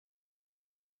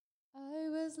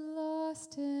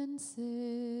lost in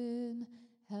sin,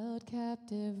 held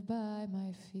captive by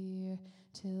my fear,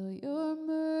 till your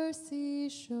mercy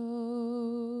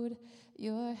showed,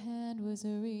 your hand was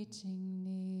reaching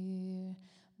near.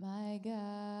 My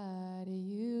God,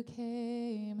 you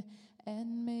came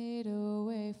and made a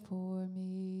way for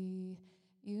me.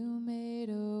 You made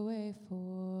a way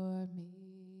for me.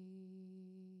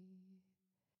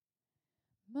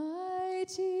 My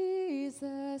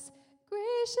Jesus,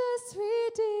 gracious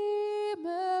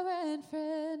Redeemer and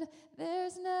friend,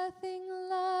 there's nothing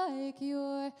like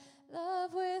your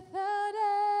love without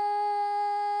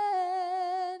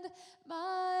end.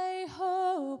 My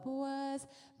hope was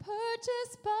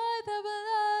purchased by the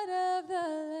blood of the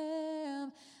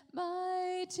Lamb.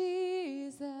 My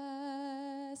Jesus,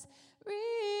 Redeemer.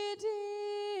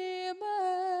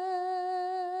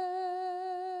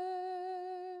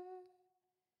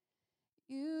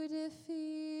 You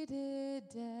defeated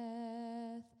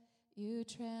death, you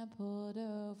trampled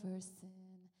over sin.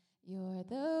 You're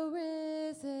the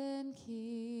risen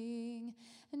King,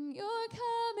 and you're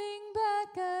coming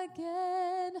back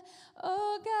again.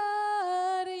 Oh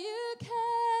God, you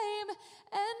came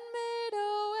and made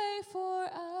a way for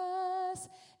us.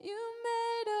 You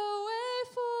made a way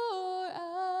for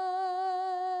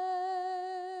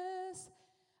us.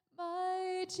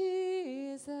 My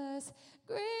Jesus,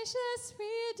 gracious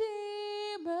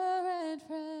Redeemer and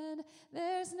friend,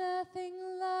 there's nothing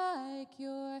like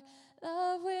your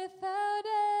love without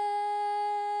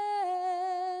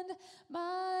end.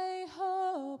 My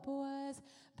hope was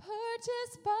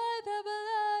purchased by the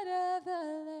blood of the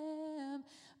Lamb.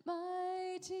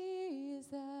 My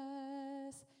Jesus,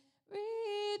 Redeemer.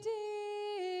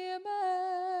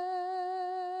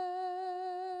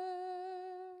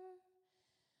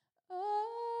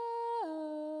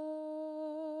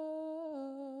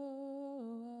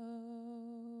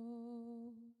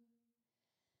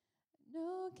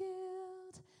 No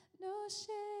guilt, no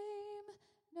shame,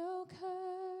 no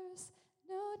curse,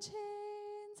 no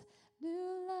chains,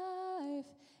 new life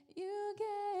you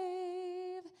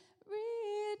gave.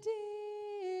 Redeemer,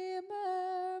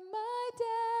 my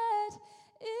debt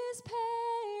is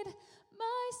paid,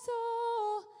 my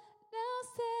soul now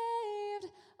saved.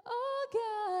 Oh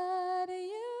God,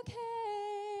 you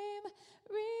came,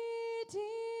 Redeemer.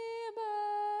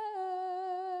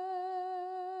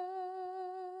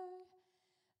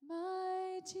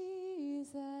 My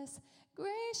Jesus,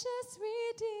 gracious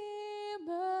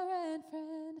Redeemer and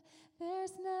friend,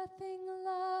 there's nothing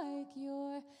like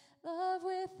your love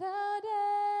without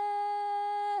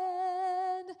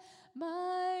end.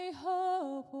 My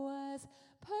hope was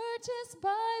purchased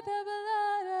by the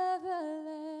blood of the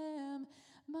Lamb.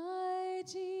 My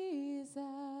Jesus,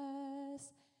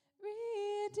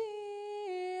 Redeemer.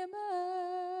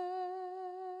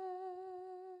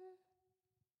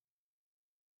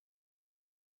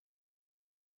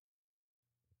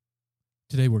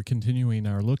 Today we're continuing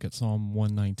our look at Psalm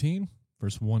 119,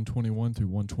 verse 121 through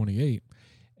 128.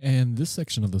 And this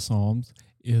section of the Psalms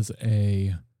is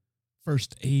a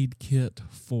first aid kit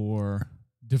for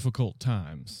difficult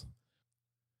times.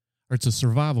 Or it's a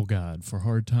survival guide for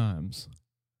hard times.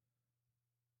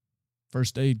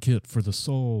 First aid kit for the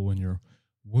soul when you're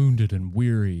wounded and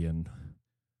weary and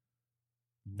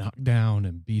knocked down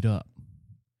and beat up.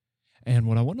 And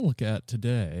what I want to look at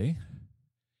today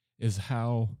is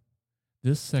how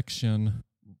this section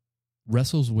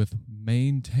wrestles with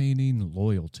maintaining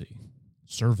loyalty,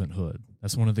 servanthood.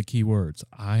 That's one of the key words.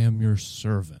 I am your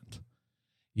servant,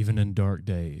 even in dark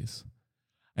days.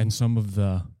 And some of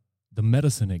the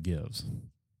medicine it gives,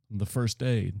 the first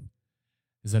aid,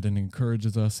 is that it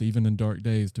encourages us, even in dark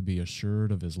days, to be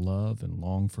assured of his love and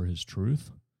long for his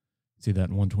truth. See that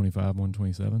in 125,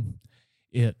 127?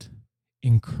 It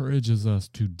encourages us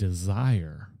to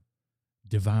desire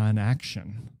divine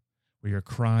action, where you're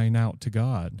crying out to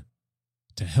God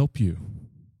to help you,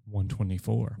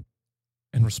 124,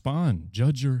 and respond,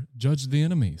 judge the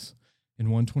enemies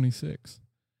in 126.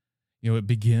 It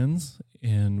begins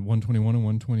in 121 and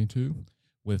 122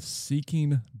 with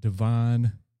seeking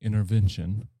divine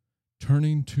intervention,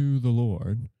 turning to the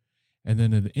Lord, and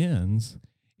then it ends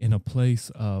in a place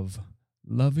of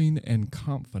loving and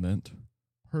confident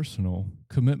personal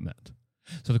commitment.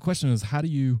 So the question is, how do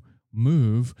you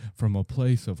move from a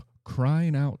place of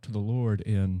crying out to the Lord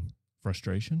in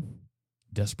frustration,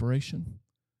 desperation,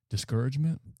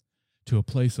 discouragement, to a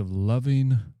place of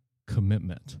loving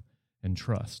commitment and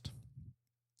trust?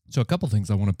 So a couple things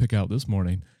I want to pick out this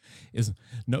morning is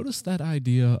notice that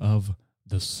idea of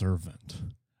the servant.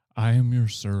 I am your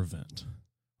servant,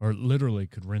 or literally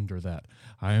could render that,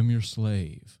 I am your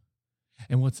slave.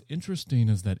 And what's interesting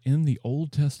is that in the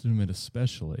Old Testament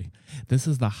especially, this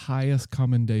is the highest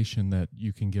commendation that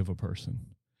you can give a person,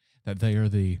 that they are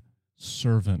the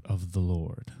servant of the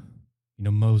Lord. You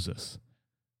know, Moses,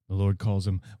 the Lord calls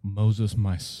him Moses,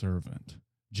 my servant.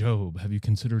 Job, have you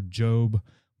considered Job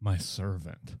my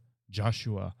servant?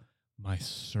 Joshua, my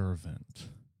servant.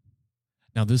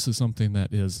 Now, this is something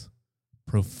that is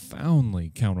profoundly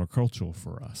countercultural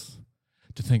for us,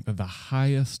 to think that the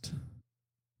highest,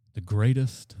 the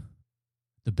greatest,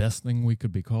 the best thing we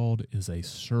could be called is a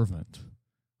servant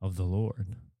of the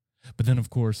Lord. But then, of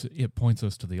course, it points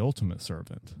us to the ultimate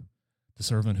servant, the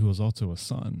servant who was also a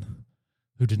son,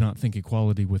 who did not think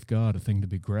equality with God a thing to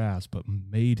be grasped, but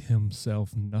made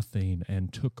himself nothing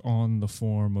and took on the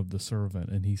form of the servant,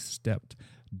 and he stepped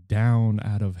down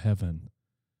out of heaven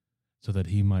so that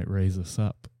he might raise us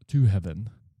up to heaven.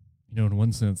 You know, in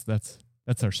one sense, that's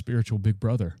our spiritual big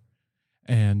brother.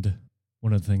 And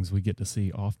one of the things we get to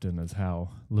see often is how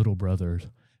little brothers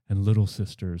and little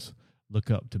sisters look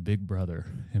up to big brother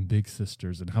and big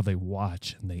sisters, and how they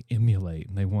watch and they emulate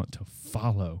and they want to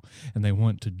follow and they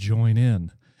want to join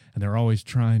in, and they're always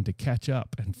trying to catch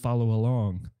up and follow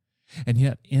along. And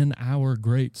yet in our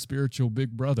great spiritual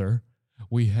big brother,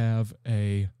 we have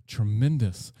a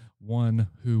tremendous one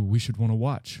who we should want to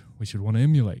watch, we should want to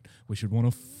emulate, we should want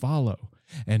to follow.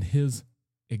 And his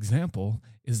example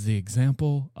is the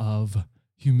example of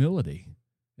humility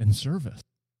and service.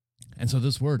 And so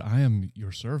this word, I am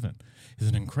your servant, is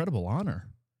an incredible honor.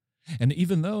 And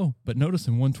even though, but notice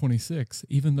in 126,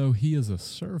 even though he is a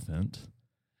servant,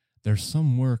 there's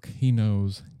some work he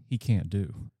knows he can't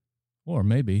do. Or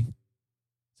maybe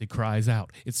he cries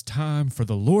out, it's time for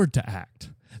the Lord to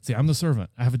act. See, I'm the servant.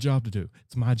 I have a job to do.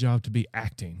 It's my job to be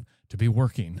acting, to be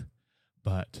working.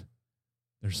 But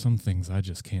there's some things I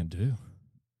just can't do.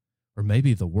 Or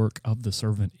maybe the work of the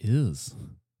servant is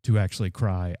to actually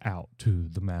cry out to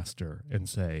the master and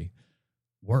say,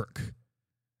 work.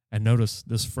 And notice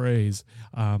this phrase,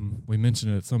 we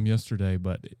mentioned it some yesterday,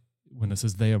 but when it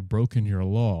says they have broken your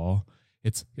law,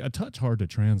 it's a touch hard to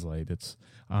translate. It's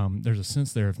there's a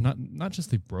sense there of not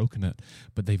just they've broken it,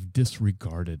 but they've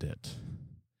disregarded it.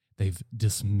 They've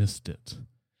dismissed it.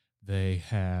 They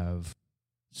have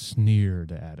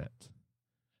sneered at it.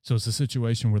 So it's a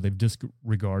situation where they've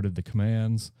disregarded the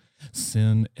commands.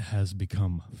 Sin has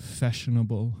become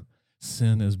fashionable.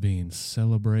 Sin is being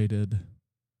celebrated.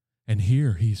 And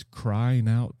here he's crying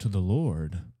out to the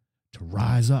Lord to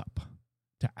rise up,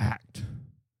 to act.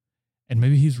 And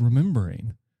maybe he's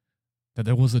remembering that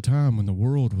there was a time when the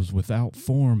world was without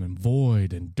form and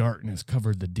void, and darkness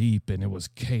covered the deep, and it was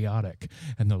chaotic.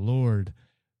 And the Lord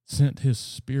sent his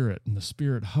Spirit, and the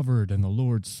Spirit hovered, and the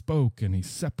Lord spoke, and he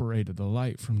separated the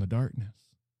light from the darkness.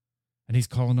 And he's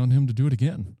calling on him to do it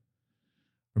again.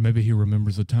 Or maybe he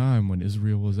remembers a time when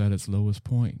Israel was at its lowest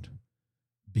point,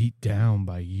 beat down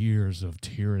by years of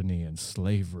tyranny and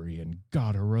slavery, and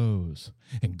God arose,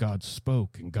 and God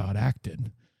spoke, and God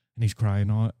acted, and he's crying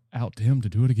out to him to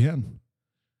do it again.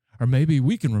 Or maybe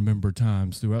we can remember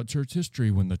times throughout church history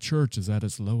when the church is at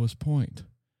its lowest point.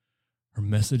 Her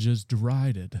message is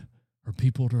derided. Her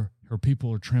people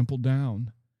are trampled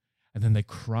down. And then they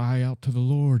cry out to the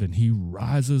Lord, and he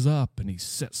rises up and he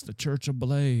sets the church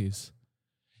ablaze.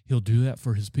 He'll do that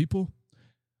for his people,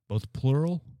 both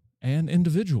plural and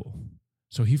individual.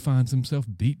 So he finds himself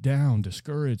beat down,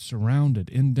 discouraged, surrounded,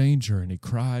 in danger, and he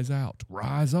cries out,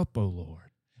 rise up, O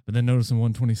Lord. But then notice in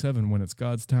 127, when it's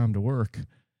God's time to work,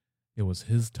 it was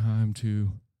his time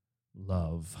to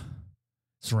love.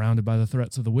 Surrounded by the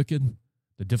threats of the wicked,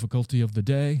 the difficulty of the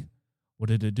day, what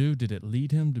did it do? Did it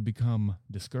lead him to become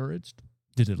discouraged?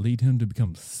 Did it lead him to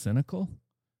become cynical?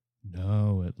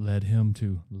 No, it led him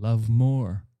to love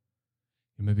more.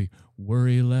 Maybe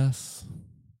worry less,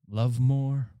 love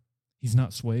more. He's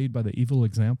not swayed by the evil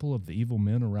example of the evil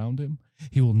men around him.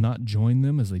 He will not join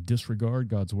them as they disregard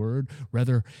God's word.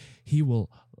 Rather, he will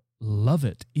love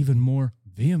it even more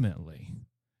vehemently.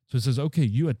 So it says, okay,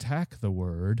 you attack the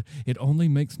word. It only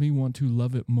makes me want to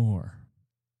love it more.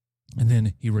 And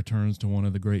then he returns to one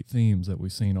of the great themes that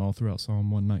we've seen all throughout Psalm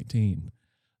 119,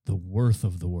 the worth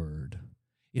of the word.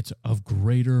 It's of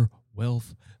greater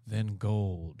wealth than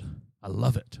gold. I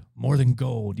love it. More than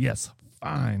gold. Yes,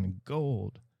 fine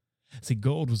gold. See,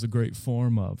 gold was a great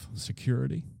form of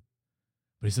security.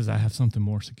 But he says, I have something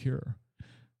more secure.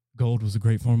 Gold was a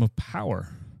great form of power.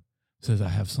 He says, I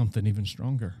have something even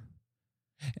stronger.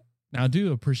 Now, I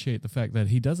do appreciate the fact that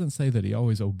he doesn't say that he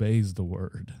always obeys the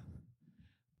word,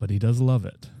 but he does love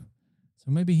it. So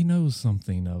maybe he knows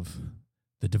something of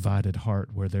the divided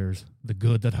heart where there's the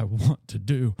good that I want to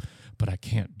do, but I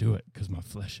can't do it because my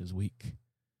flesh is weak.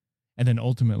 And then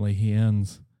ultimately he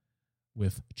ends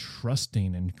with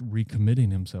trusting and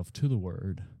recommitting himself to the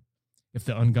word. If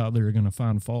the ungodly are going to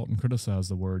find fault and criticize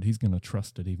the word, he's going to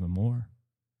trust it even more.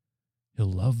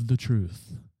 He'll love the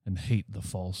truth and hate the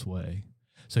false way.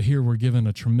 So here we're given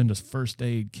a tremendous first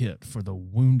aid kit for the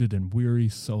wounded and weary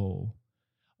soul,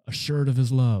 assured of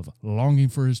his love, longing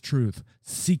for his truth,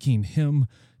 seeking him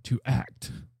to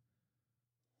act.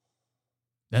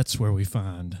 That's where we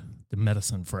find the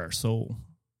medicine for our soul.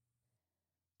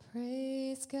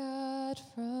 Praise God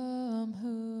from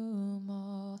whom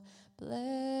all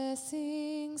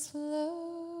blessings flow.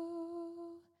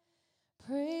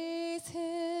 Praise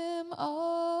him,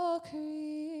 all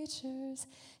creatures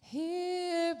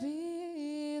here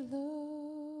below.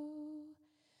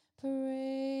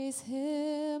 Praise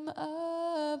him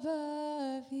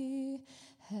above ye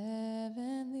heavens.